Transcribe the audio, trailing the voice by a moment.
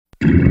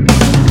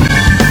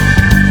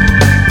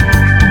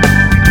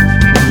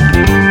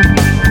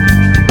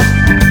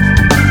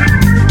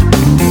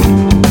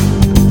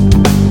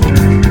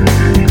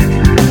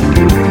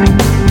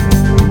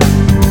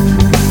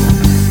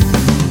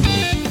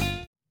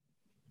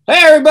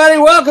Hey, everybody,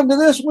 welcome to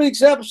this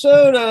week's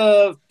episode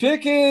of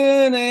Picking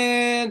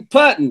and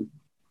Putting.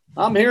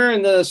 I'm here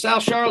in the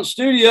South Charlotte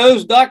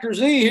studios. Dr.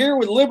 Z here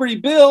with Liberty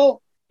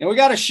Bill. And we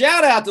got a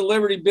shout out to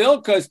Liberty Bill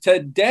because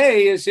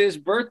today is his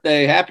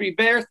birthday. Happy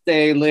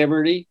birthday,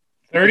 Liberty.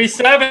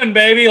 37,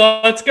 baby.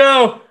 Let's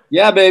go.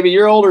 Yeah, baby,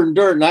 you're older than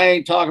dirt, and I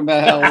ain't talking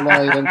about how old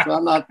I am,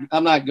 so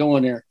I'm not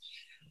going there.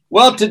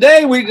 Well,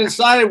 today we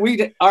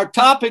decided our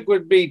topic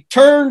would be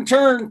turn,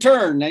 turn,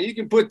 turn. Now you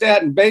can put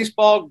that in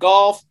baseball,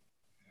 golf,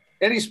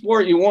 any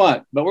sport you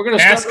want, but we're going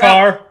to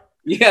start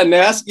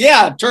NASCAR.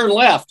 Yeah, turn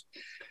left.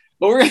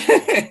 But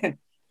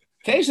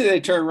occasionally they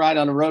turn right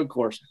on the road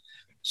course.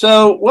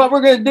 So what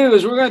we're going to do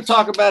is we're going to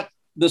talk about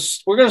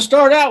this. We're going to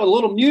start out with a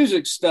little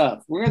music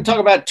stuff. We're going to talk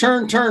about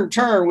Turn, Turn,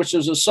 Turn, which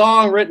is a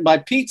song written by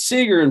Pete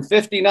Seeger in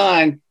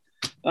 59,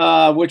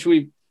 which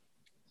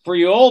for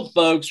you old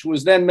folks,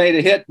 was then made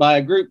a hit by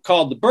a group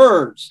called the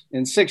Byrds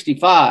in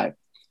 65.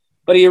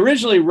 But he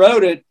originally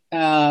wrote it,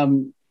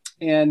 and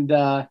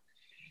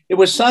it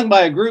was sung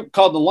by a group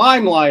called the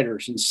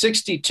Limelighters in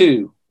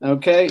 62.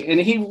 Okay. And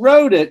he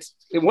wrote it.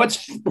 And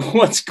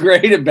what's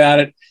great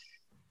about it,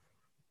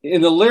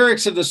 in the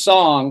lyrics of the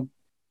song,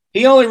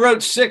 he only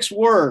wrote 6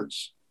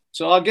 words.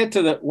 So I'll get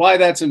to why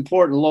that's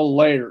important a little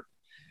later.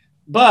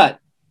 But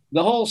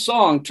the whole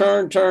song,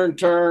 turn, turn,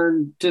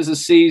 turn, 'tis a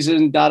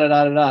season, da, da,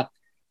 da, da, da,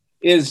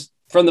 is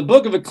from the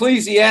book of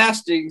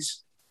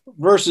Ecclesiastes,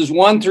 verses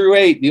 1 through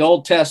 8, the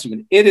Old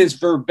Testament. It is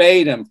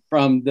verbatim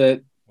from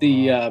the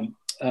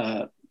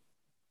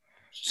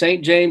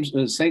St. James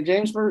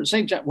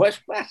version,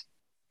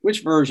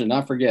 which version?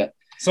 I forget.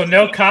 So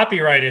no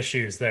copyright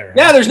issues there.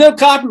 Yeah, there's no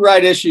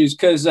copyright issues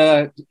because,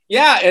 and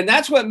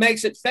that's what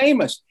makes it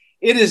famous.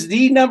 It is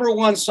the number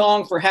one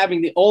song for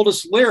having the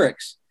oldest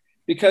lyrics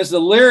because the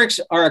lyrics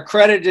are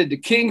accredited to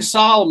King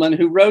Solomon,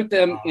 who wrote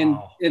them in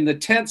the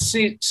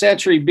 10th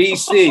century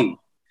BC.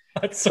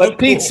 That's so but cool.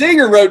 Pete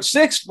Seeger wrote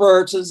 6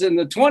 verses in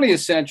the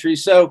 20th century.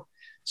 So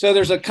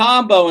there's a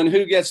combo in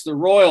who gets the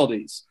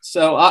royalties.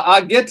 So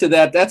I get to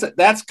that.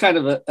 That's kind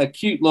of a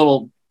cute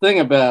little thing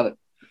about it.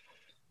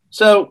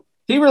 So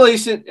he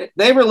released it.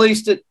 They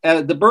released it.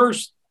 The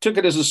Byrds took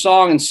it as a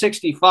song in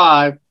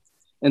 65,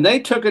 and they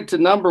took it to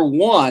number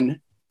 1.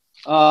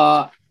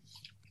 And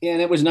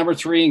it was number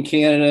 3 in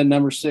Canada,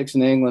 number 6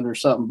 in England or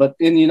something. But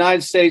in the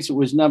United States, it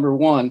was number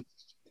 1.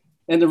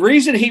 And the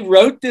reason he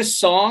wrote this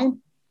song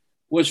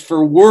was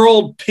for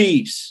world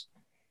peace.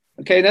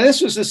 Okay, now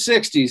this was the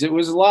 60s. It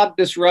was a lot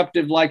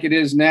disruptive like it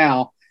is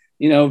now,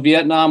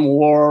 Vietnam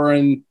War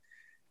and,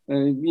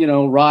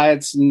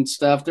 riots and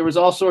stuff. There was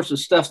all sorts of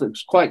stuff that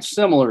was quite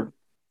similar.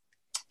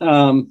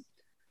 So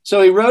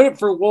he wrote it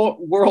for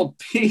world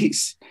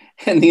peace.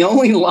 And the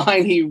only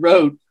line he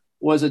wrote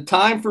was a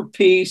time for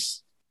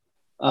peace,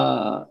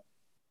 it's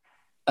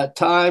a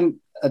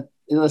time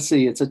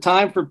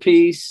for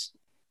peace.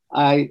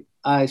 I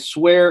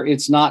swear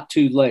it's not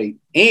too late.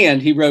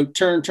 And he wrote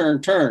turn,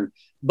 turn, turn.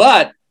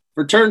 But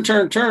for turn,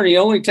 turn, turn, he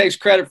only takes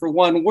credit for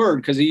 1 word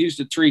because he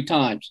used it 3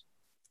 times.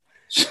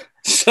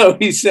 So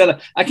he said,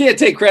 I can't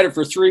take credit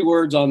for 3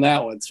 words on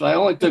that one. So I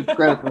only took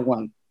credit for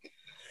 1.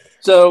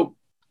 So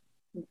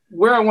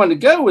where I wanted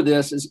to go with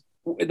this is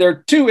there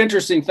are 2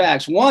 interesting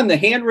facts. One, the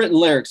handwritten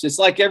lyrics. It's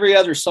like every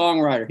other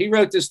songwriter. He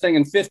wrote this thing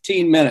in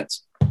 15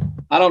 minutes.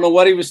 I don't know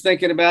what he was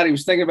thinking about. He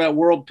was thinking about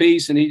world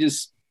peace, and he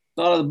just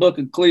thought of the book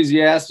of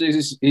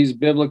Ecclesiastes. He's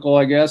biblical,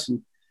 I guess.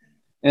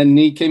 And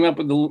he came up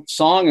with the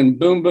song, and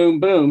boom,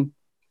 boom, boom.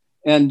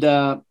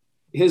 And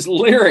his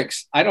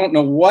lyrics, I don't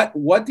know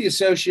what the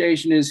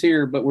association is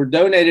here, but were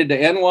donated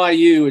to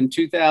NYU in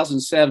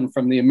 2007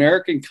 from the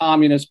American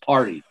Communist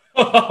Party.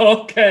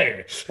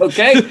 Okay.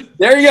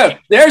 There you go.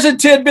 There's a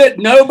tidbit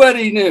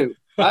nobody knew.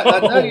 I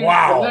know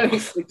wow.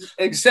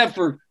 Except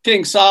for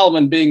King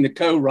Solomon being the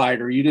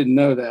co-writer. You didn't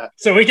know that.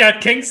 So we got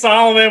King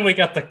Solomon. We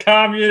got the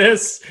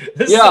communists.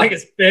 This thing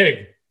is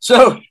big.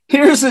 So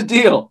here's the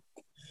deal.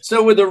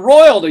 So with the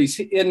royalties,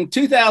 in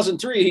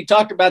 2003, he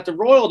talked about the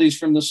royalties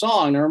from the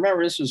song. Now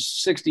remember, this was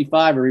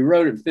 65, or he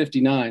wrote it in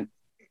 59.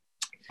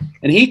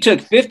 And he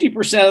took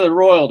 50% of the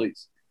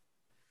royalties.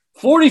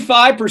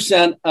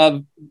 45%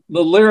 of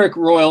the lyric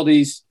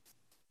royalties,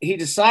 he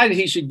decided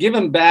he should give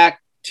them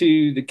back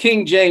to the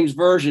King James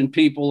Version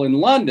people in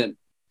London.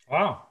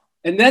 Wow.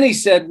 And then he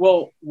said,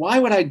 well, why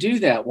would I do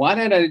that? Why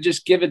didn't I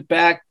just give it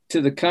back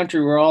to the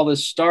country where all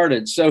this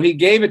started? So he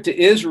gave it to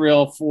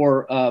Israel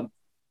for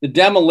the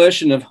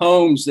demolition of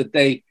homes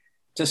to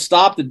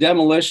stop the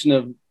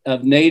demolition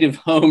of native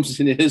homes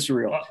in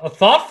Israel. A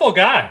thoughtful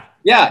guy.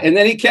 Yeah. And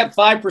then he kept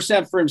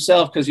 5% for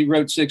himself because he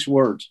wrote 6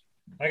 words.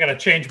 I got to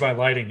change my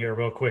lighting here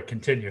real quick.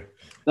 Continue.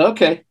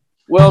 Okay.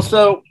 Well,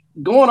 so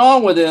going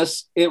on with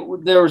this,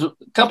 there was a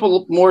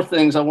couple more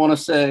things I want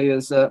to say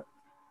is that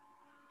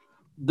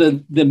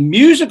the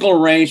musical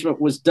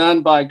arrangement was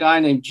done by a guy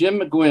named Jim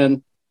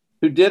McGuinn,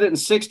 who did it in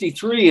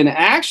 63. And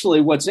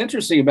actually what's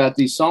interesting about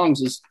these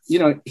songs is,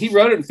 he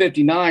wrote it in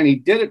 59. He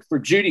did it for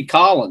Judy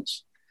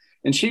Collins,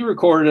 and she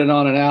recorded it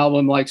on an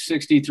album like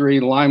 63,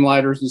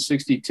 Limelighters in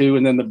 62,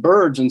 and then the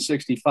Byrds in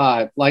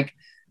 65. Like,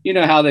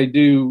 how they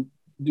do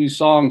do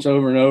songs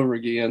over and over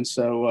again.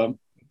 So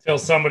until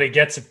somebody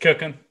gets it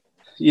cooking.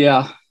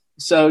 Yeah.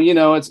 So,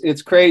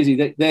 it's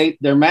crazy.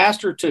 Their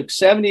master took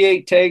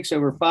 78 takes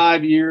over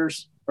 5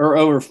 years or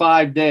over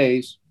 5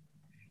 days.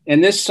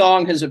 And this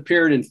song has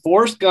appeared in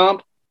Forrest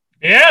Gump.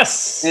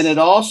 Yes. And it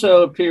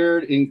also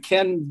appeared in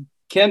Ken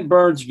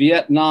Burns'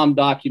 Vietnam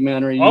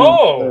documentary.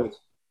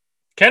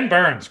 Ken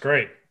Burns,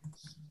 great.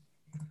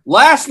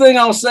 Last thing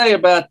I'll say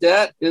about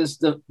that is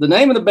the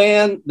name of the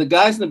band, the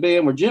guys in the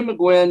band were Jim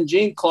McGuinn,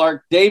 Gene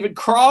Clark, David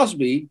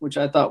Crosby, which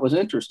I thought was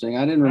interesting.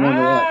 I didn't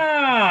remember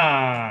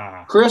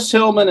that. Chris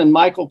Hillman and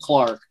Michael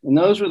Clark. And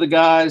those were the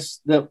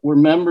guys that were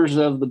members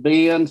of the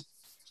band.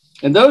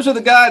 And those are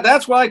the guys,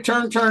 that's why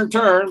Turn.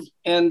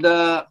 And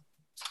that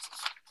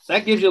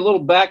gives you a little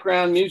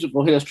background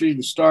musical history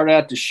to start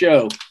out the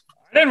show.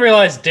 I didn't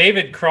realize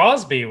David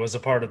Crosby was a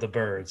part of the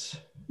Byrds.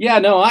 Yeah,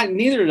 no,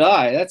 neither did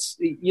I. That's,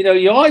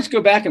 you always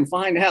go back and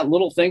find out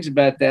little things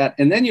about that.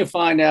 And then you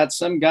find out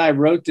some guy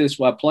wrote this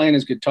while playing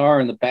his guitar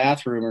in the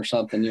bathroom or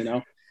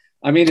something,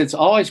 I mean, it's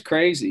always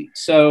crazy.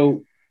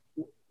 So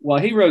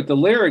while he wrote the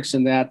lyrics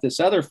in that, this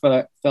other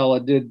fella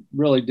did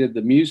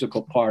the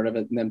musical part of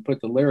it and then put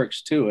the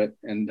lyrics to it.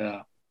 And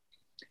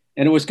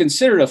it was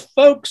considered a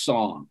folk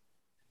song.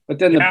 But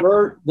then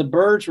the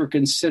Byrds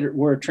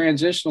were a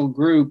transitional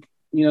group.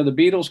 The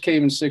Beatles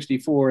came in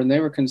 1964 and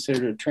they were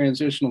considered a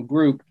transitional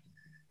group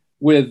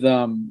with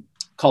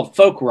called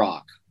folk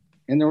rock.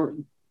 And there were,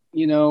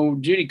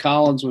 Judy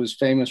Collins was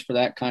famous for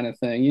that kind of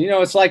thing.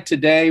 It's like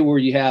today where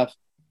you have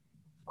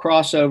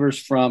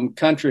crossovers from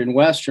country and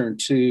Western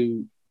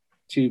to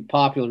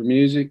popular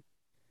music.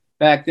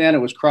 Back then it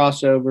was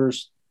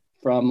crossovers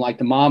from like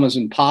the Mamas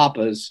and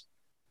Papas,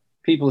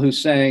 people who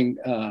sang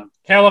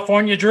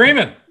California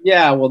Dreamin'.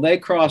 Yeah, well, they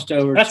crossed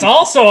over. That's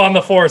also on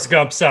the Forrest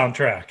Gump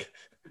soundtrack.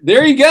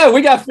 There you go.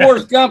 We got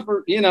Forrest Gump.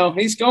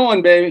 He's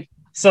going, baby.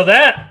 So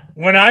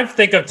when I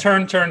think of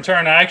Turn,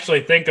 I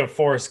actually think of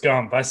Forrest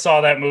Gump. I saw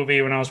that movie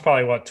when I was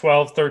probably,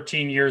 12,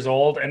 13 years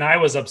old. And I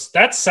was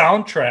that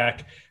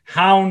soundtrack,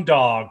 Hound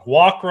Dog,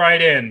 Walk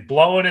Right In,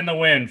 Blowin' in the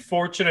Wind,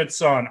 Fortunate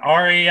Son,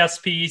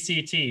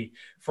 RESPECT,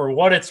 For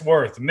What It's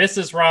Worth,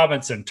 Mrs.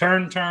 Robinson,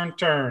 Turn.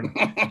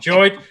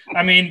 Joy,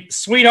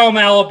 Sweet Home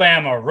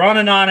Alabama,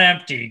 Running on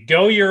Empty,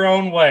 Go Your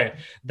Own Way.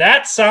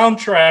 That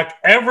soundtrack,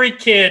 every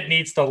kid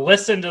needs to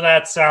listen to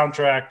that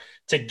soundtrack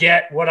to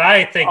get what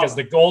I think is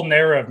the golden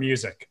era of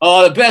music.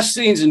 Oh, the best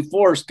scenes in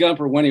Forrest Gump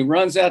are when he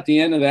runs out the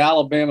end of the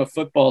Alabama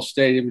football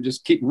stadium and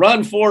just keep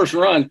run, Forrest,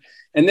 run.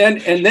 And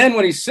then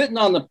when he's sitting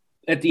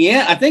at the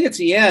end, I think it's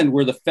the end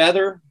where the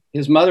feather,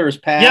 his mother is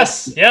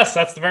passed. Yes,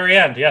 that's the very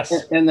end. Yes.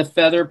 And the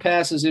feather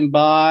passes him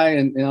by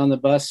and on the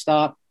bus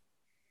stop.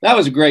 That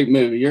was a great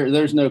movie.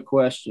 There's no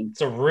question.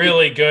 It's a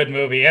really good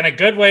movie and a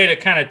good way to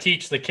kind of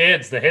teach the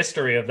kids the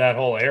history of that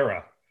whole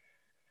era.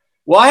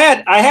 Well,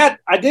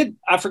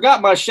 I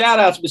forgot my shout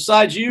outs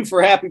besides you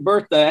for happy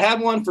birthday. I had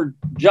one for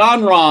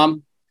John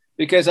Rahm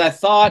because I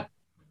thought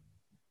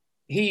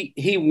he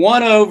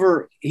won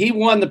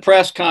the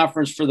press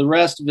conference for the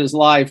rest of his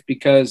life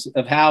because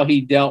of how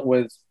he dealt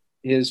with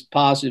his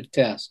positive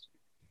test.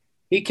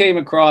 He came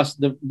across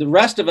the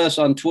rest of us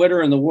on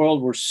Twitter and the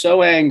world were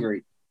so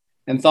angry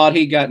and thought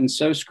he'd gotten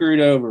so screwed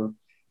over.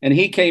 And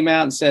he came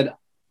out and said,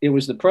 it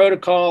was the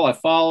protocol. I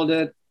followed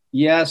it.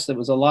 Yes, it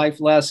was a life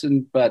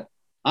lesson, but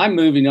I'm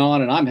moving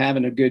on and I'm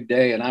having a good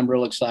day and I'm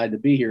real excited to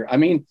be here. I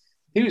mean,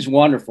 he was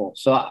wonderful.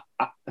 So I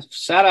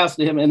shout outs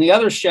to him. And the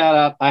other shout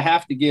out I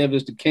have to give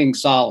is to King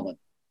Solomon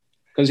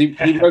because he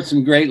wrote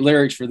some great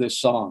lyrics for this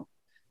song.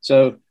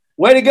 So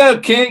way to go,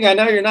 King. I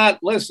know you're not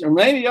listening, or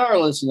maybe you are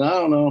listening. I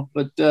don't know.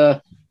 But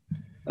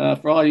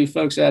for all you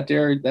folks out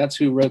there, that's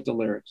who wrote the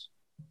lyrics.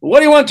 But what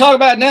do you want to talk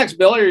about next,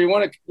 Billy? Or you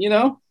want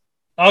to,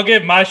 I'll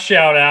give my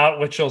shout out,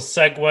 which will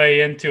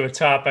segue into a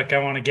topic I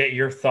want to get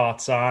your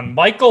thoughts on.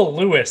 Michael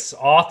Lewis,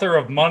 author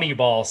of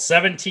Moneyball,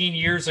 17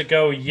 years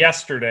ago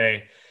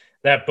yesterday,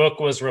 that book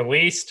was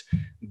released.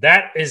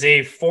 That is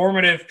a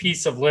formative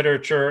piece of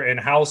literature in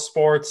how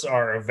sports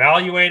are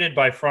evaluated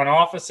by front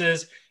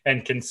offices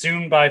and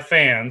consumed by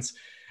fans.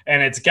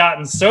 And it's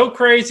gotten so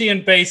crazy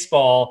in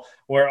baseball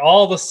where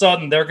all of a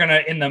sudden they're going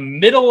to, in the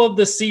middle of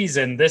the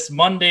season, this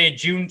Monday,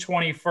 June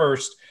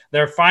 21st,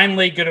 they're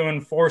finally going to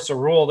enforce a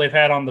rule they've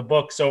had on the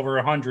books over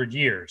 100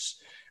 years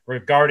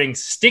regarding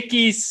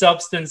sticky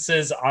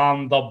substances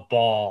on the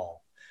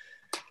ball.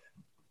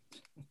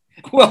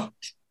 Well,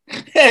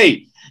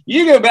 hey,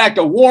 you go back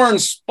to Warren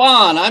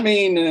Spahn,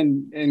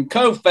 and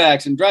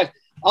Koufax and Drive.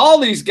 All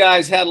these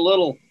guys had a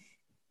little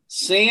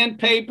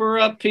sandpaper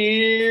up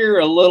here,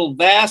 a little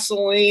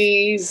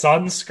Vaseline,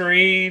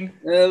 sunscreen,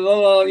 a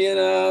little,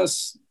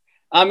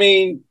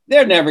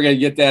 they're never going to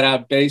get that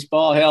out of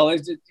baseball. Hell,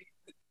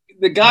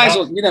 the guys,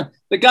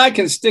 the guy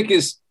can stick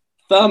his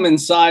thumb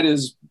inside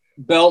his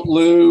belt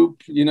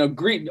loop,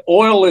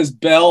 oil his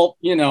belt,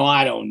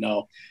 I don't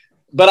know.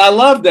 But I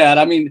love that.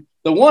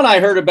 The one I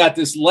heard about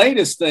this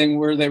latest thing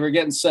where they were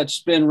getting such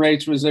spin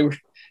rates was they were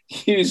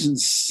using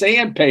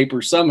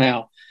sandpaper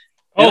somehow.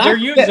 Oh, they're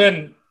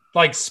using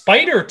like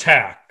spider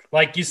tack.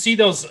 Like you see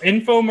those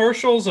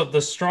infomercials of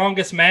the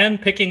strongest man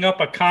picking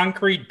up a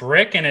concrete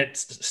brick and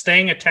it's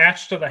staying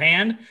attached to the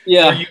hand.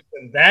 Yeah. They're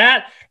using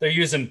that. They're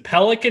using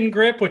Pelican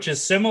grip, which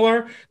is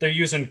similar. They're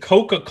using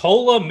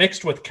Coca-Cola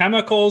mixed with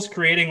chemicals,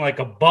 creating like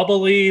a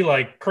bubbly,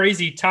 like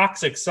crazy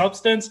toxic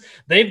substance.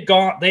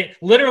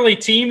 Literally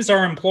teams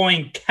are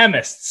employing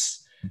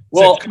chemists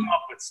to come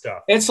up with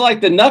stuff. It's like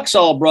the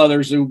Nuxall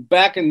brothers who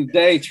back in the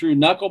day threw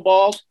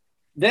knuckleballs.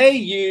 They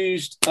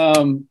used,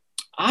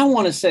 I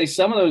want to say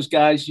some of those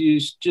guys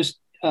used just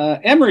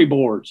emery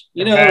boards.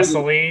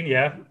 Vaseline,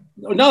 yeah.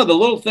 No, the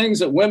little things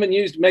that women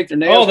use to make their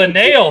nails. Oh, the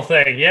nail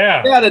thing,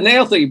 yeah. Yeah, the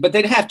nail thing. But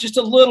they'd have just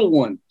a little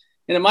one.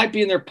 And it might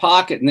be in their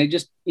pocket. And they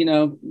just,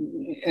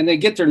 and they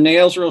get their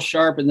nails real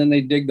sharp and then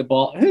they dig the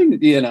ball,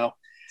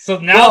 So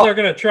now they're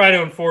going to try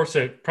to enforce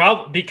it.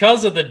 Probably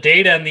because of the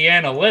data and the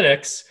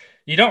analytics,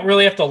 you don't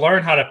really have to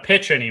learn how to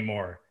pitch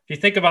anymore. If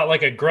you think about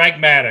like a Greg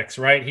Maddux,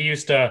 right? He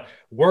used to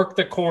work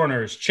the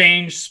corners,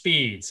 change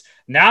speeds.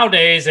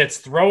 Nowadays, it's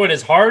throw it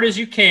as hard as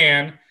you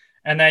can,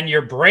 and then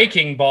your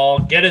breaking ball,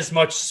 get as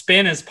much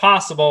spin as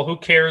possible. Who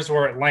cares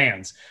where it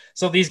lands?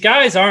 So these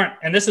guys aren't,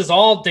 and this is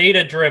all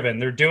data driven.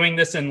 They're doing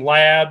this in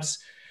labs,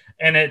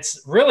 and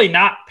it's really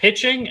not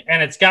pitching,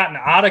 and it's gotten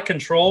out of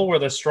control where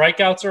the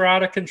strikeouts are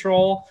out of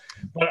control.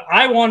 But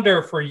I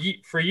wonder for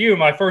you,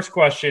 my first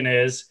question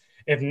is,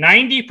 if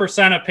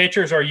 90% of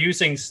pitchers are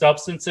using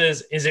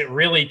substances, is it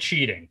really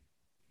cheating?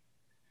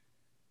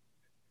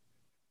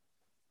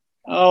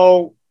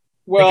 Oh,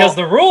 well. Because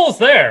the rule's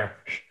there.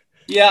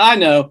 Yeah, I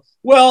know.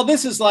 Well,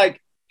 this is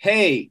like,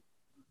 hey,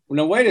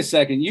 now wait a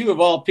second. You of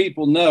all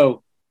people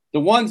know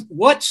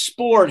what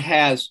sport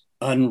has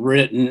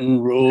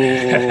unwritten rules?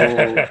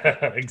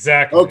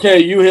 Exactly. Okay,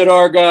 you hit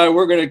our guy,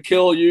 we're going to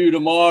kill you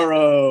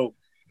tomorrow.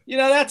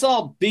 That's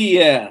all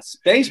BS.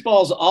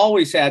 Baseball's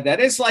always had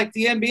that. It's like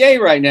the NBA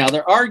right now.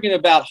 They're arguing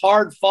about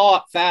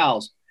hard-fought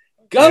fouls.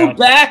 Go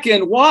back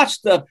and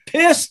watch the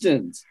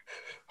Pistons.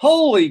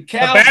 Holy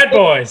cow. The bad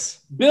boys.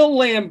 Bill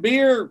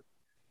Laimbeer,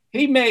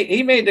 he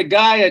made the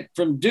guy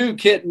from Duke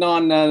hitting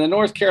on the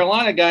North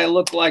Carolina guy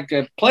look like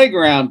a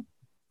playground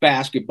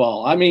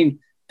basketball. I mean,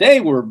 they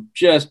were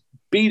just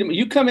beat him.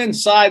 You come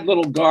inside,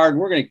 little guard,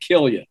 we're going to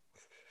kill you.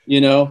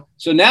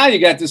 So now you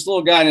got this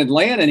little guy in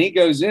Atlanta, and he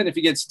goes in. If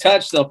he gets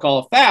touched, they'll call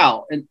a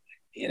foul. And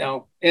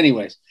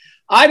anyways,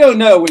 I don't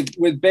know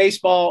with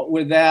baseball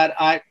with that.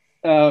 I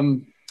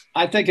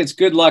think it's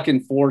good luck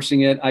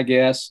enforcing it. I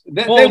guess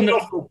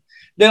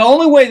the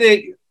only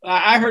way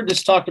I heard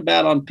this talked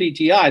about on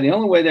PTI. The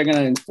only way they're going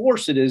to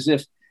enforce it is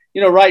if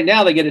right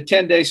now they get a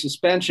 10-day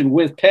suspension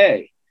with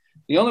pay.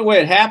 The only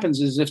way it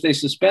happens is if they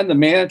suspend the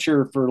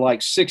manager for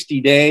like 60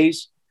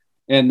 days.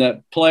 And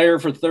the player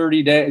for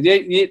 30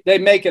 days, they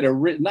make it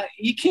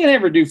you can't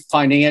ever do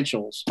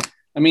financials.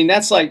 I mean,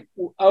 that's like,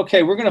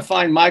 okay, we're going to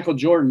fine Michael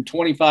Jordan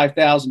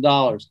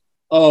 $25,000.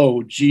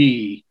 Oh,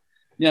 gee,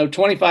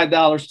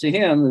 $25 to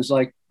him is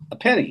like a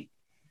penny.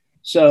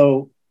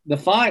 So the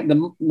fine,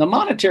 the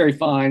monetary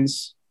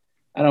fines,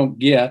 I don't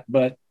get,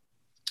 but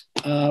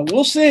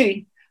we'll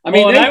see.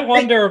 I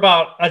wonder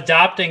about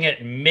adopting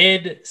it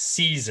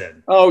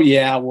mid-season. Oh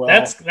yeah, well,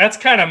 that's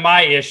kind of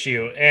my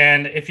issue.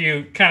 And if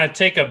you kind of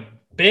take a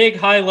big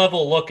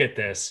high-level look at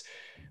this,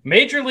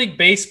 Major League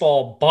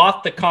Baseball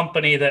bought the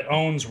company that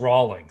owns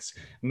Rawlings.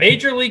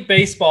 Major League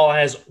Baseball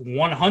has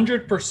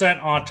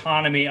 100%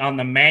 autonomy on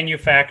the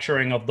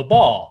manufacturing of the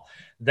ball.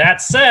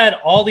 That said,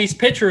 all these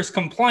pitchers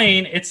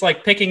complain it's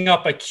like picking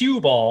up a cue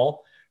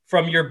ball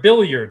from your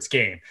billiards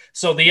game.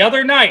 So the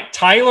other night,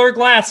 Tyler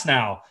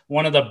Glasnow,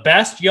 one of the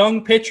best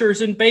young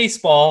pitchers in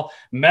baseball,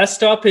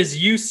 messed up his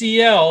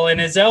UCL in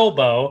his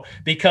elbow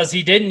because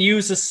he didn't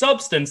use a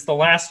substance the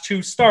last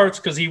two starts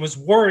because he was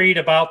worried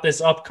about this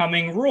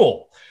upcoming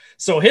rule.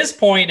 So his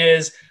point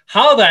is,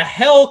 how the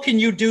hell can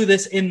you do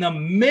this in the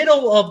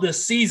middle of the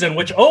season,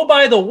 which, oh,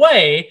 by the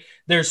way,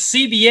 their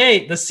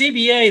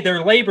CBA,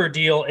 their labor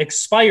deal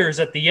expires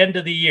at the end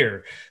of the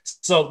year.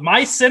 So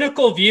my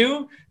cynical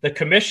view, the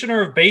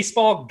commissioner of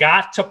baseball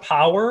got to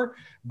power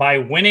by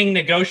winning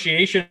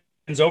negotiations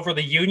over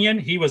the union.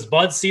 He was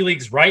Bud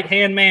Selig's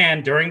right-hand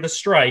man during the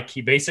strike.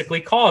 He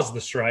basically caused the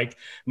strike.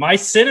 My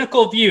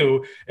cynical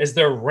view is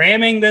they're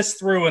ramming this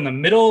through in the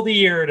middle of the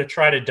year to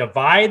try to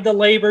divide the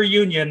labor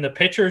union, the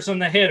pitchers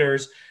and the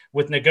hitters,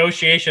 with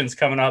negotiations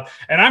coming up.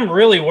 And I'm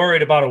really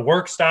worried about a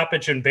work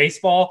stoppage in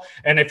baseball.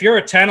 And if you're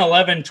a 10,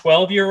 11,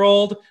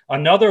 12-year-old,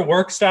 another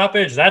work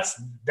stoppage, that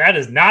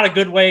is not a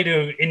good way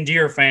to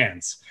endear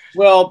fans.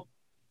 Well,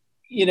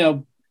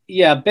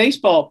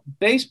 baseball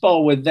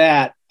with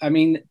that, I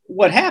mean,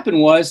 what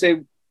happened was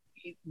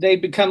they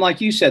become,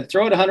 like you said,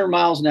 throw it 100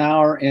 miles an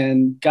hour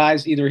and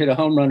guys either hit a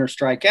home run or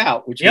strike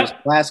out, which was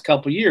the last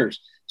couple of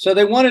years. So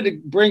they wanted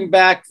to bring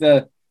back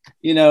the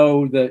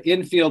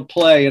infield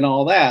play and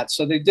all that.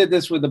 So they did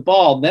this with the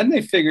ball. Then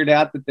they figured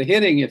out that the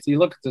hitting, if you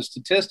look at the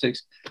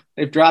statistics,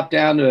 they've dropped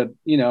down to,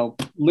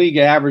 league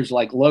average,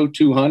 like low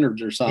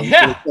 200s or something.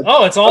 Yeah.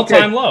 It's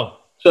all-time low.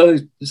 So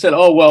they said,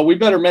 "Oh well, we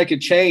better make a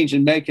change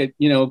and make it,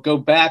 go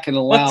back and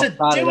allow."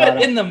 But to do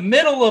it in the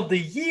middle of the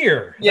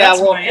year, yeah.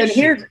 that's Well, my and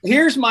issue.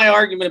 here's my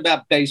argument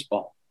about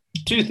baseball.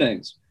 2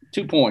 things,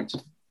 2 points.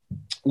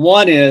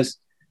 One is,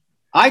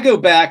 I go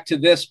back to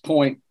this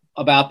point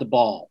about the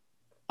ball.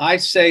 I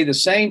say the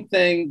same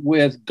thing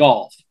with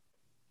golf.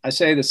 I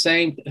say the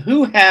same.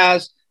 Who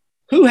has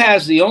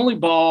the only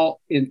ball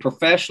in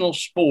professional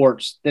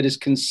sports that is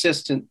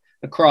consistent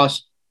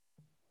across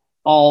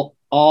all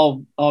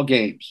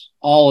games,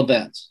 all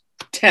events?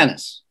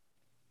 Tennis.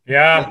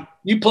 Yeah.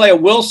 You play a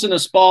Wilson, a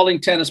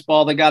Spalding tennis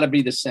ball, they got to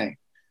be the same.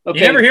 Okay.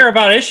 You never hear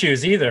about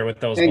issues either with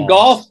those and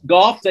balls.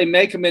 Golf, they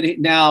make them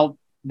now.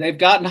 They've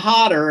gotten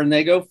hotter and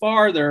they go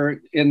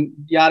farther in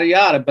yada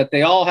yada, but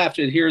they all have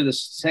to adhere to the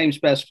same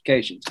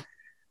specifications.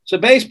 So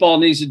baseball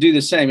needs to do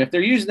the same. If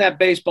they're using that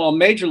baseball in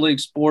major league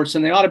sports,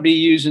 then they ought to be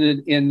using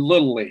it in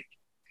little league.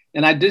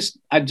 And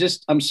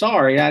I'm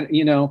sorry.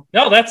 No,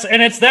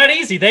 it's that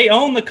easy. They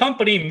own the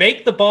company,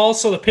 make the ball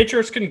so the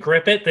pitchers can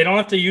grip it. They don't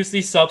have to use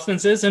these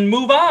substances and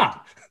move on.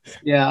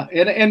 Yeah.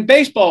 And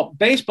baseball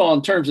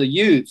in terms of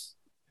youth,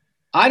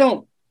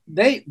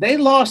 they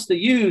lost the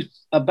youth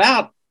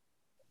about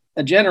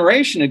a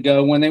generation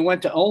ago when they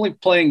went to only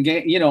playing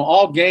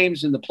all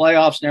games in the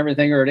playoffs and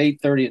everything are at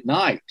 8:30 at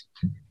night.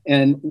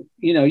 And,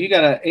 you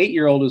got an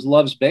 8-year-old who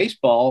loves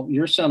baseball.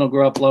 Your son will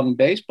grow up loving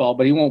baseball,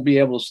 but he won't be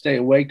able to stay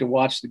awake to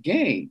watch the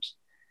games.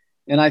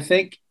 And I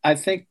think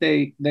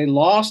they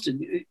lost.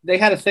 They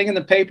had a thing in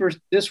the papers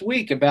this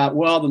week about,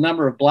 the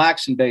number of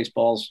blacks in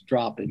baseball is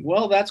dropping.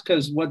 Well, that's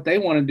because what they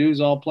want to do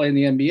is all play in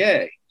the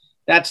NBA.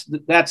 That's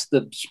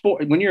the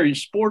sport. When you're a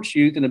sports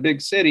youth in a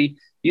big city,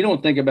 you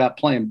don't think about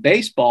playing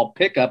baseball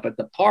pickup at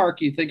the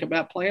park. You think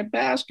about playing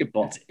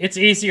basketball. It's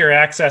easier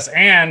access,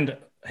 and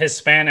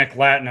Hispanic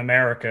Latin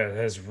America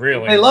has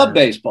really they love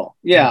baseball.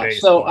 Yeah.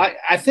 So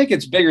I think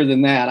it's bigger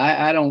than that.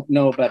 I don't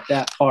know about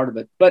that part of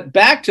it. But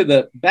back to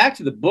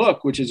the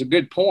book, which is a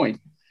good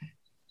point.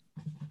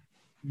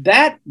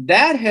 That's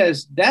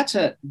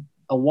a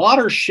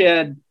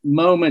watershed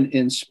moment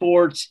in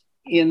sports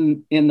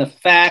in the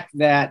fact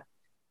that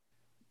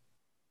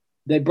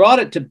they brought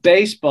it to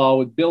baseball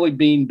with Billy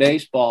Beane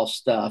baseball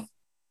stuff.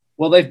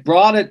 Well, they've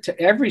brought it to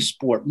every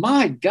sport.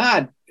 My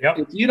God. Yep.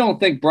 If you don't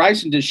think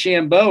Bryson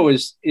DeChambeau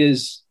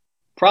is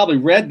probably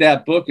read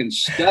that book and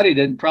studied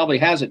it and probably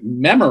has it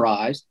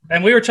memorized.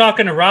 And we were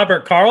talking to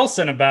Robert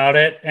Carlson about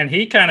it, and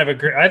he kind of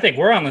agreed. I think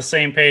we're on the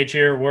same page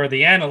here where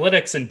the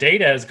analytics and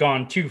data has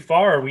gone too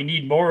far. We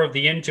need more of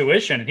the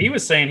intuition. And he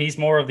was saying he's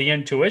more of the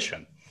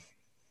intuition.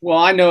 Well,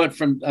 I know it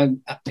from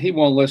he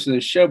won't listen to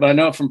this show, but I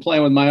know it from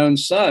playing with my own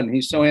son.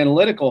 He's so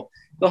analytical.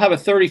 They'll have a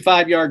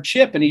 35-yard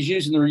chip, and he's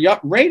using the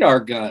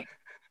radar gun.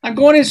 I'm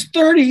going, it's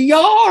 30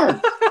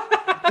 yards.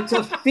 It's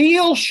a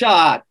field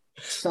shot,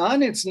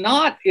 son. It's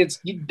not.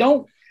 You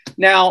don't.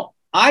 Now,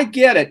 I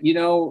get it.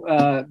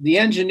 The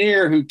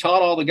engineer who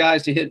taught all the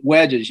guys to hit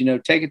wedges,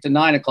 take it to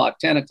 9 o'clock,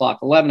 10 o'clock,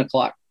 11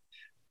 o'clock.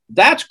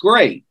 That's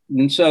great.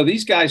 And so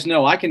these guys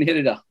know I can hit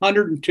it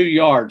 102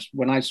 yards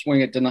when I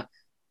swing it to 9.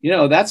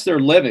 That's their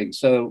living.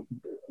 So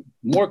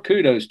more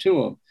kudos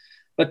to them.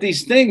 But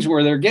these things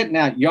where they're getting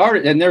out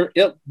yardage, and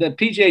the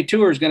PGA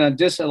Tour is going to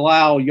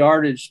disallow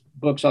yardage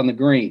books on the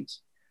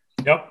greens.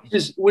 Yep.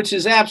 Which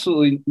is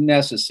absolutely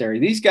necessary.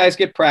 These guys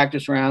get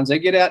practice rounds. They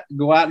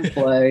go out and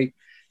play.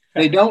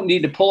 They don't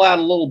need to pull out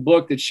a little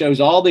book that shows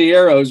all the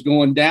arrows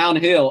going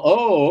downhill.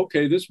 Oh,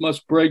 okay, this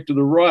must break to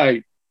the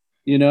right.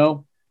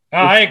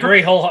 I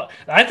agree.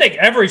 I think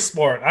every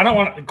sport. I don't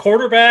want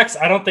quarterbacks.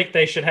 I don't think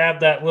they should have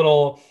that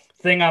little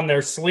thing on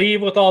their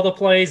sleeve with all the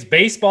plays.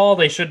 Baseball,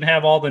 they shouldn't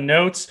have all the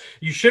notes.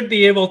 You should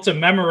be able to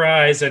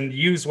memorize and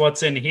use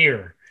what's in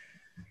here.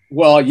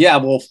 Well, yeah.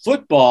 Well,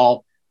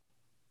 football.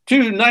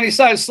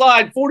 290-side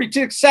slide,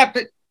 42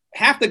 accepted.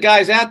 Half the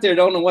guys out there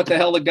don't know what the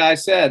hell the guy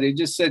said. He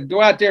just said,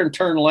 go out there and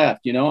turn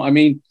left.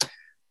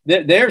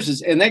 Theirs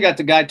is, and they got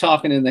the guy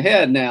talking in the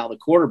head now, the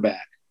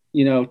quarterback.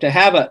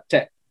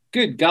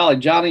 Good golly,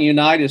 Johnny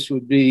Unitas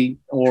would be,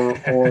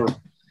 or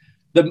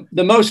the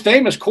most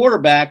famous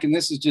quarterback, and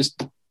this is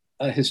just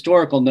a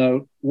historical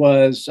note,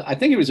 was, I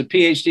think he was a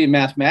PhD in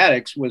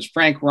mathematics, was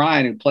Frank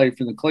Ryan, who played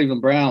for the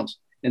Cleveland Browns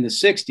in the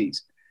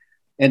 60s.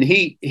 And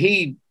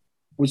he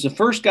was the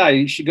first guy.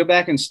 You should go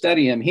back and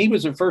study him. He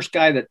was the first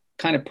guy that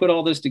kind of put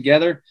all this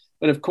together.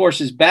 But of course,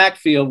 his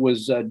backfield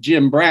was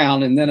Jim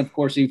Brown. And then, of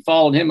course, he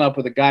followed him up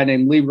with a guy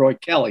named Leroy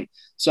Kelly.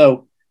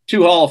 So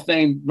 2 Hall of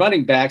Fame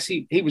running backs,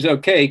 he was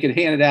okay. He could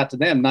hand it out to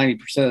them 90%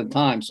 of the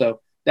time.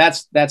 So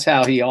that's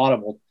how he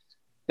audibled.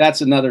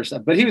 That's another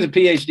stuff. But he was a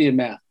PhD in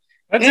math.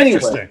 That's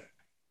interesting.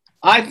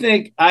 I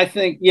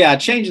think, yeah,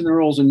 changing the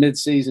rules in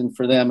midseason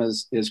for them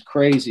is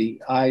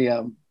crazy.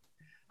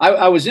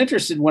 I was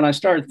interested when I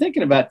started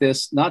thinking about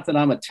this, not that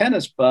I'm a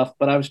tennis buff,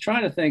 but I was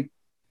trying to think,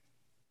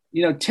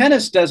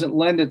 tennis doesn't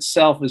lend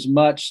itself as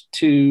much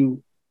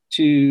to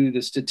the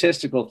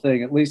statistical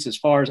thing, at least as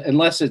far as,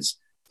 unless it's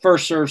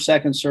first serve,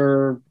 second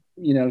serve,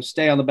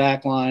 stay on the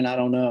back line. I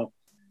don't know.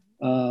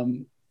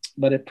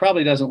 But it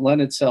probably doesn't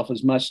lend itself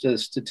as much to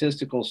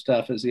statistical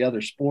stuff as the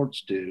other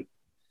sports do.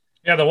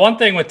 Yeah, the one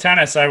thing with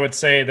tennis, I would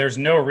say there's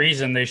no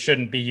reason they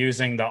shouldn't be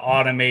using the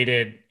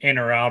automated in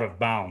or out of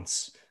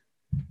bounds.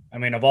 I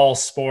mean, of all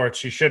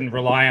sports, you shouldn't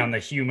rely on the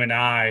human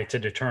eye to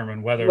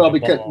determine whether the ball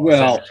is in or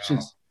out.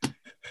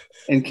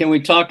 And can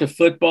we talk to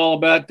football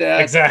about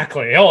that?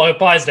 Exactly. Oh, it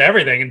applies to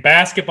everything. In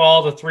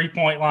basketball, the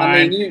 3-point line.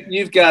 I mean,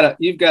 you've got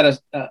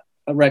a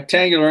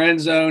rectangular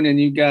end zone, and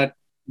you've got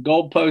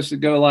goalposts that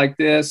go like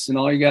this, and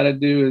all you got to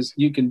do is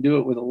you can do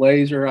it with a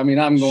laser. I mean,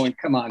 I'm going,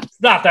 come on.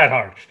 It's not that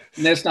hard.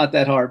 And that's not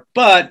that hard.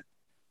 But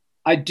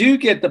I do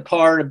get the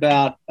part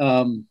about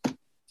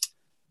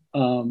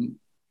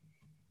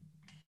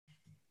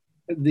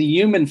the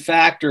human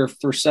factor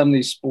for some of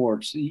these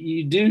sports.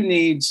 You do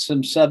need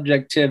some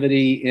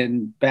subjectivity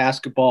in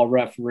basketball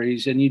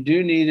referees, and you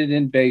do need it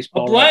in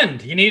baseball. A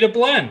blend. You need a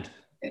blend.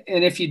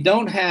 And if you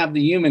don't have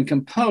the human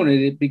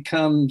component,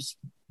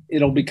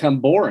 it'll become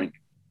boring.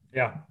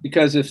 Yeah.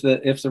 Because if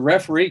the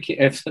referee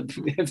if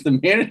the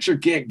manager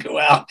can't go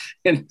out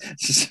and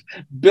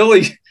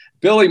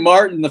Billy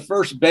Martin the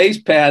first base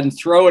pad and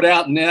throw it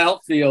out in the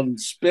outfield and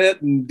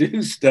spit and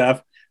do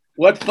stuff,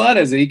 what fun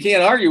is it? He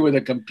can't argue with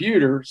a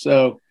computer.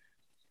 So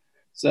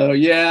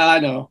yeah, I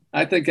know.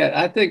 I think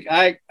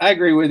I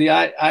agree with you.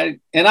 I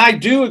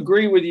do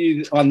agree with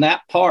you on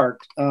that part.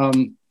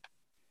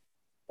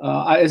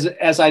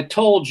 As I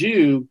told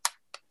you,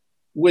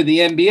 with the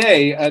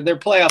NBA, their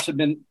playoffs have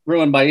been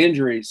ruined by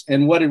injuries.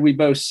 And what did we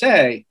both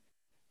say?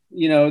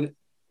 You know,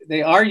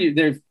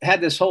 they've had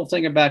this whole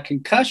thing about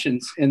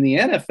concussions in the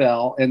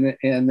NFL,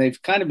 and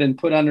they've kind of been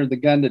put under the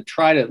gun to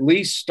try to at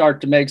least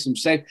start to make some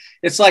safe.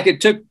 It's like it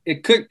took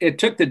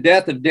the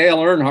death of Dale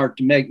Earnhardt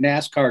to make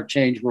NASCAR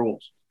change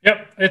rules.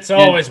 Yep, it's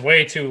always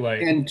way too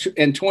late.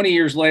 And 20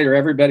 years later,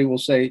 everybody will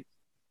say,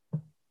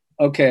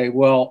 okay,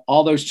 well,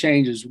 all those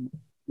changes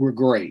were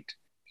great.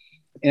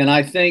 And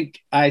I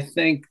think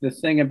the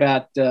thing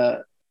about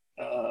the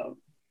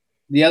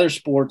other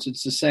sports,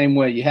 it's the same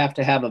way. You have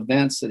to have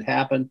events that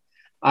happen.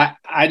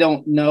 I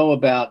don't know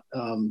about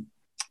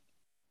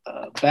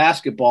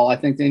basketball. I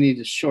think they need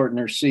to shorten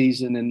their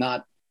season and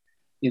not,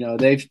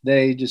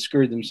 they just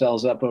screwed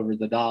themselves up over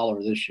the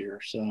dollar this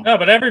year. So no,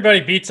 but everybody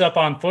beats up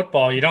on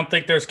football. You don't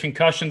think there's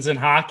concussions in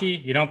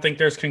hockey? You don't think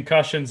there's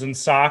concussions in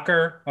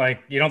soccer?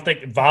 Like, you don't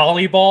think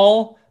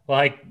volleyball?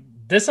 Like,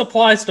 this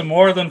applies to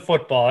more than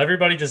football.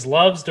 Everybody just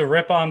loves to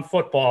rip on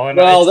football, and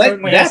it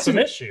certainly has some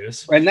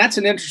issues. And that's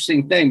an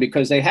interesting thing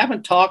because they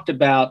haven't talked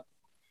about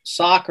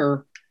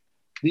soccer.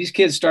 These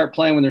kids start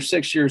playing when they're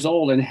 6 years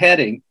old and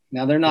heading.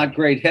 Now, they're not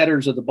great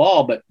headers of the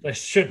ball, but they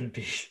shouldn't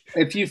be.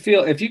 If you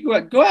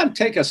go out and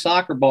take a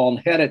soccer ball and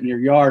head it in your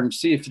yard and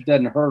see if it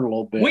doesn't hurt a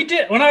little bit. We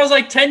did. When I was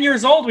like 10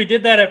 years old, we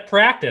did that at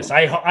practice.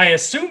 I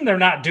assume they're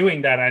not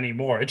doing that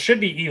anymore. It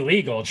should be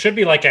illegal. It should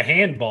be like a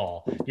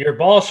handball. Your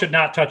ball should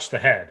not touch the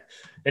head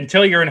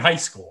until you're in high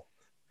school.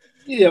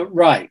 Yeah,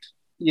 right.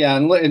 Yeah,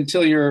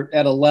 until you're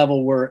at a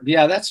level where,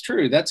 yeah, that's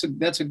true. That's a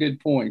good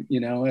point.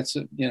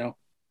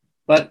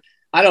 But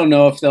I don't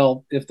know if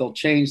they'll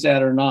change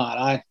that or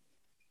not.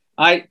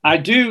 I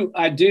do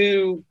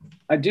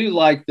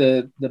like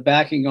the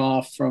backing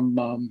off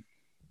from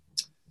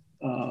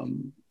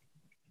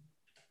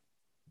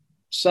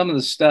some of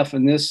the stuff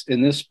in this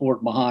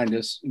sport behind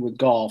us with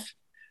golf.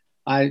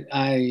 I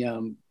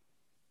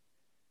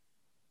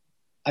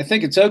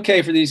think it's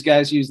okay for these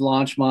guys to use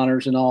launch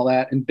monitors and all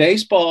that. And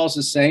baseball is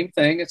the same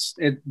thing.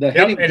 It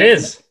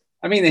is.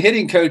 I mean, the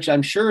hitting coach,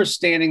 I'm sure, is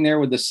standing there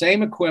with the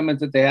same equipment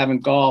that they have in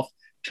golf,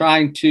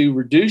 trying to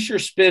reduce your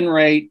spin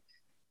rate,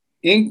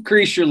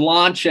 increase your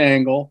launch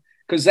angle,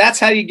 because that's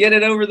how you get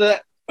it over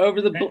the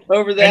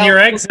and your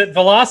exit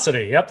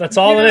velocity. Yep, that's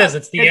all it is.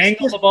 It's the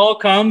angle the ball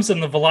comes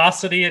and the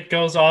velocity it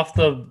goes off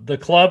the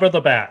club or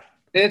the bat.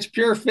 It's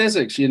pure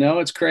physics,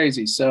 it's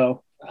crazy.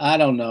 So I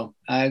don't know.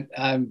 I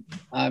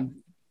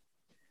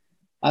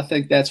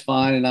think that's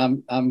fine, and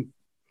I'm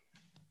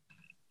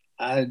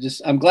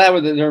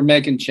glad that they're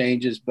making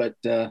changes, but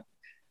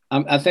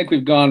I think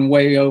we've gone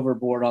way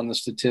overboard on the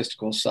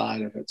statistical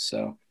side of it.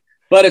 So,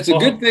 but it's a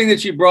good thing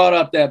that you brought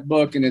up that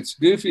book, and it's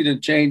goofy to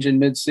change in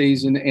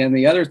midseason. And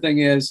the other thing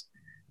is,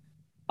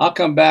 I'll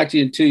come back to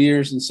you in 2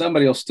 years, and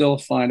somebody will still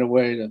find a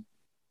way to.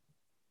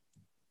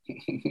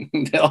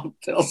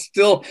 they'll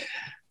still,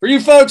 for you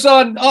folks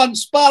on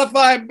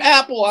Spotify,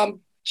 Apple,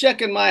 I'm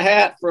checking my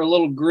hat for a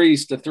little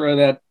grease to throw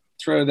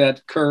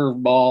that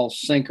curve ball,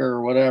 sinker,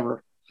 or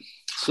whatever.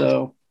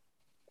 So,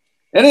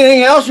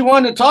 anything else you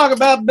wanted to talk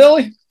about,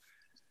 Billy?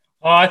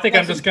 Oh, I think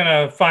I'm just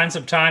gonna find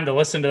some time to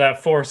listen to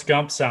that Forrest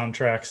Gump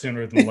soundtrack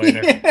sooner than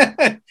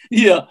later.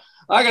 Yeah,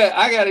 I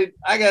got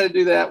to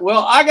do that.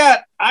 Well, I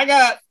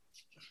got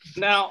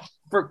now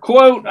for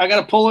quote. I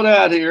got to pull it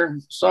out here.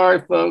 Sorry,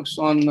 folks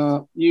on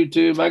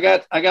YouTube. I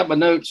got my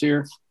notes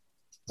here.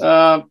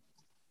 I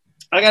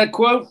got a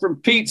quote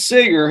from Pete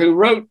Seeger, who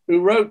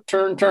wrote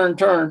Turn, Turn,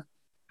 Turn.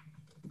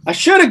 I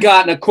should have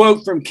gotten a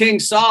quote from King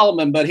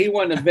Solomon, but he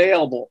wasn't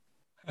available.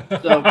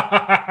 So,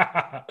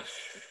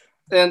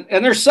 and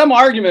there's some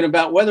argument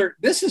about whether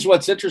this is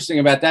what's interesting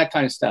about that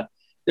kind of stuff.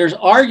 There's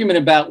argument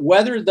about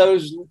whether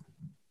those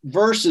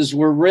verses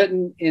were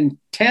written in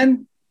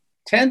 10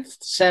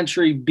 10th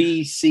century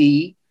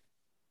BC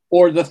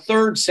or the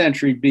 3rd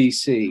century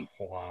BC.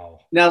 Wow.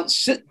 Now,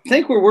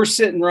 think where we're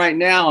sitting right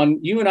now,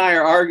 and you and I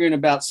are arguing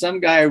about some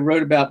guy who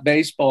wrote about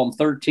baseball in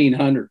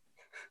 1300.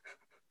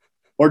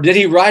 Or did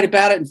he write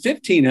about it in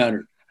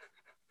 1500?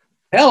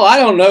 Hell, I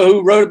don't know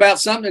who wrote about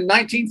something in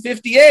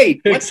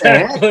 1958. What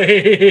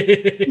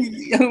exactly.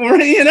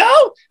 You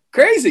know,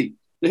 crazy,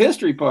 the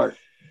history part.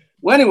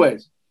 Well,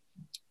 anyways,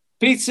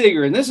 Pete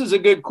Seeger, and this is a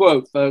good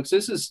quote, folks.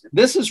 This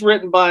is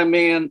written by a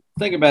man.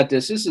 Think about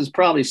this. This is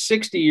probably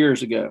 60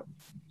 years ago.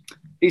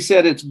 He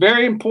said, it's a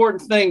very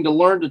important thing to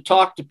learn to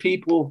talk to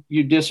people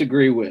you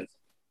disagree with.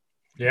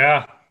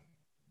 Yeah.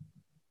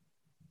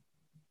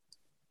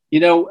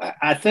 You know,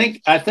 I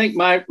think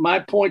my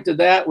point to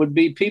that would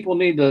be people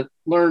need to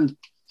learn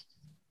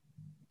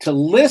to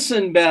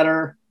listen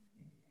better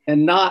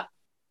and not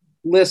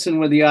listen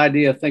with the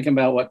idea of thinking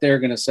about what they're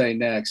going to say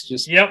next.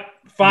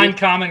 Find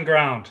common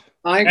ground.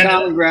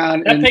 Common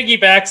ground. That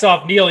piggybacks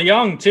off Neil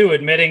Young, too,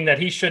 admitting that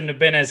he shouldn't have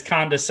been as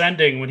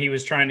condescending when he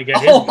was trying to get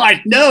his. Oh,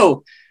 I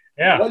know.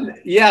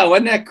 Yeah.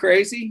 Wasn't that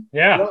crazy?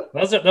 Yeah.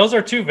 Those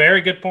are two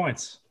very good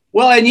points.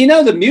 Well, and you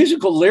know, the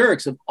musical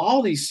lyrics of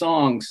all these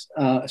songs,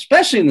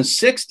 especially in the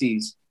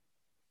 60s,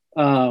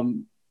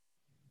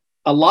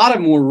 a lot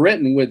of them were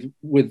written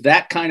with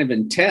that kind of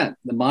intent,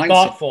 the mindset.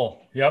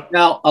 Thoughtful. Yep.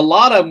 Now, a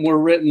lot of them were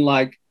written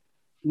like,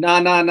 na,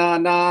 na, na,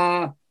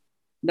 na,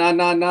 na,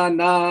 na, na,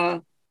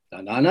 na,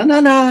 na, na, na, na,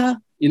 na.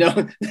 You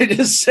know, they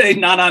just say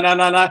na, na, na,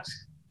 na, na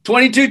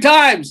 22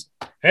 times.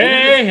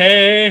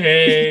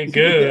 Hey,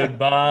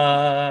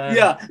 goodbye.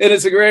 Yeah, and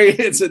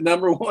it's a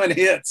number one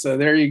hit. So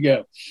there you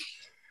go.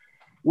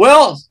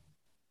 Well,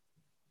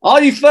 all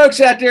you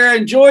folks out there,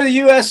 enjoy the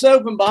U.S.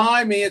 Open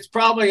behind me. It's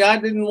probably, I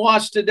didn't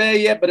watch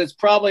today yet, but it's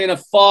probably in a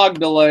fog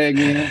delay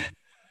again.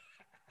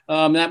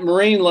 That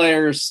marine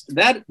layers,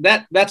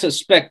 that's a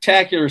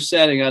spectacular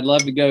setting. I'd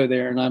love to go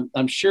there. And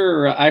I'm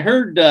sure I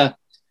heard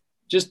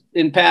just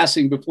in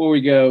passing before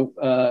we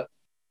go,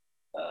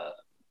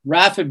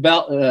 Rafa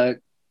Bello,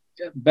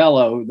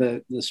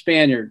 the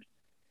Spaniard,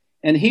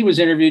 and he was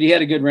interviewed. He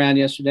had a good round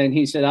yesterday, and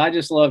he said, I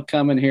just love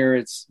coming here.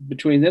 It's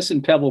between this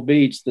and Pebble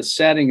Beach. The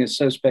setting is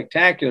so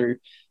spectacular.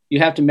 You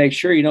have to make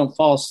sure you don't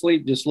fall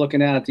asleep just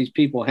looking out at these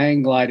people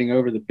hang gliding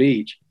over the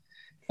beach.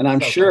 And I'm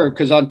sure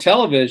because on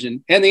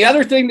television, and the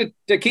other thing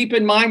to keep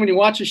in mind when you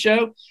watch a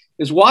show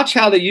is watch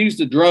how they use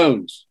the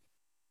drones.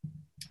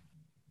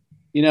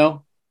 You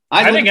know,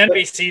 I think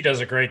NBC does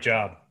a great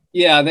job.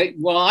 Yeah,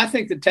 I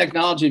think the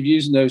technology of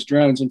using those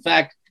drones. In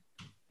fact,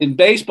 in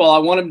baseball, I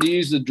want them to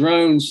use the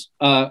drones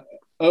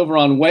over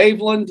on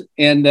Waveland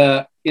and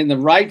in the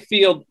right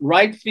field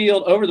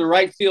over the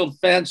right field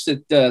fence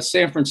at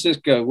San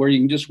Francisco, where you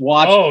can just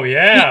watch. Oh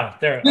yeah,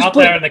 they're out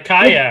there in the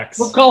kayaks.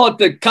 We'll call it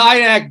the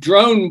kayak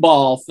drone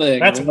ball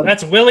thing.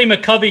 That's Willie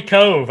McCovey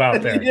Cove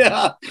out there.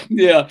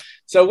 yeah.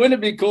 So wouldn't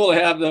it be cool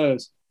to have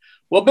those?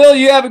 Well, Bill,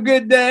 you have a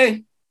good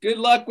day. Good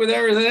luck with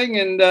everything,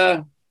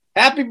 and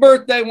happy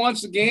birthday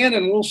once again,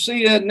 and we'll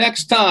see you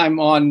next time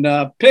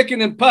on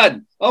Picking and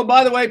Putting. Oh,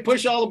 by the way,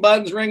 push all the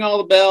buttons, ring all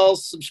the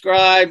bells,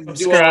 subscribe.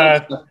 Do all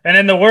that stuff. And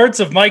in the words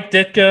of Mike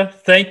Ditka,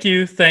 thank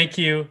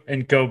you,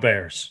 and go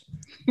Bears.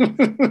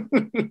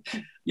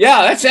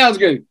 Yeah, that sounds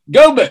good.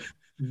 Go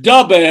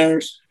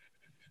Bears.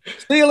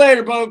 See you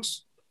later,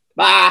 folks.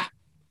 Bye.